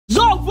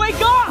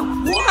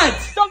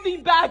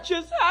that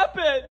just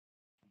happened?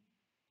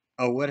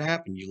 Oh, what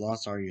happened? You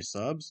lost all your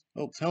subs?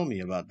 Oh, tell me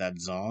about that,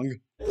 Zong.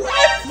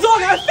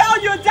 Zong, I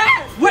found your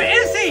dad! Where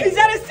is he? He's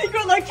at a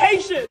secret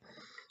location!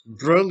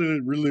 Bro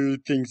really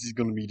thinks he's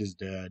gonna meet his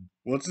dad.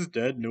 Once his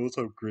dad knows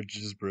how cringe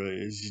his bro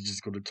is, he's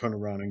just gonna turn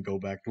around and go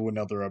back to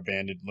another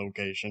abandoned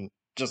location.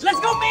 Let's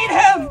go meet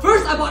him!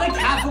 First, I bought a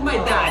cat for my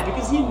dad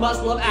because he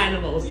must love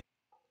animals.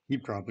 He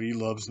probably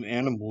loves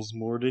animals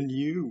more than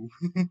you.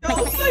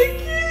 Oh, so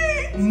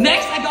cute!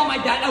 Next, I got my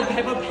dad a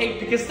Peppa Pig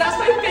because that's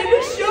my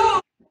favorite show!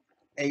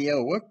 Hey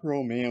yo, what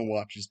grown man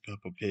watches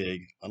Peppa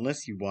Pig?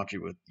 Unless you watch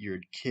it with your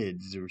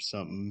kids or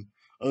something.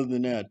 Other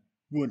than that,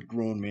 what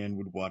grown man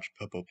would watch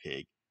Peppa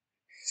Pig?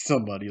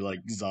 Somebody like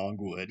Zong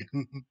would. Yo,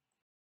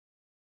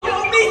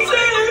 me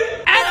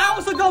too! And I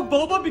also got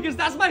boba because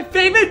that's my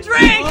favorite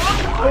drink!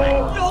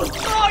 Yo,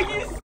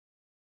 Zong,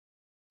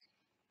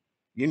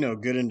 You know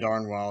good and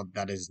darn well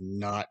that is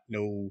not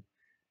no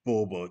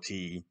boba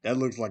tea. That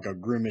looks like a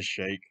grimace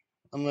shake.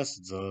 Unless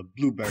it's a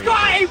blueberry.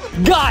 Subscribe!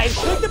 Guys,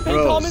 click the pinned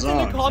Bro, comments in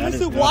the Zong, comments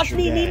that to is not watch your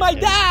me dad. meet my It's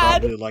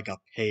dad! probably like a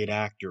paid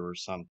actor or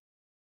something.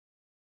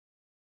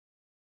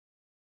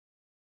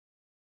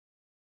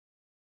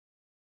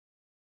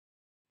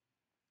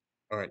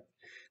 Alright,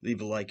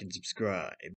 leave a like and subscribe.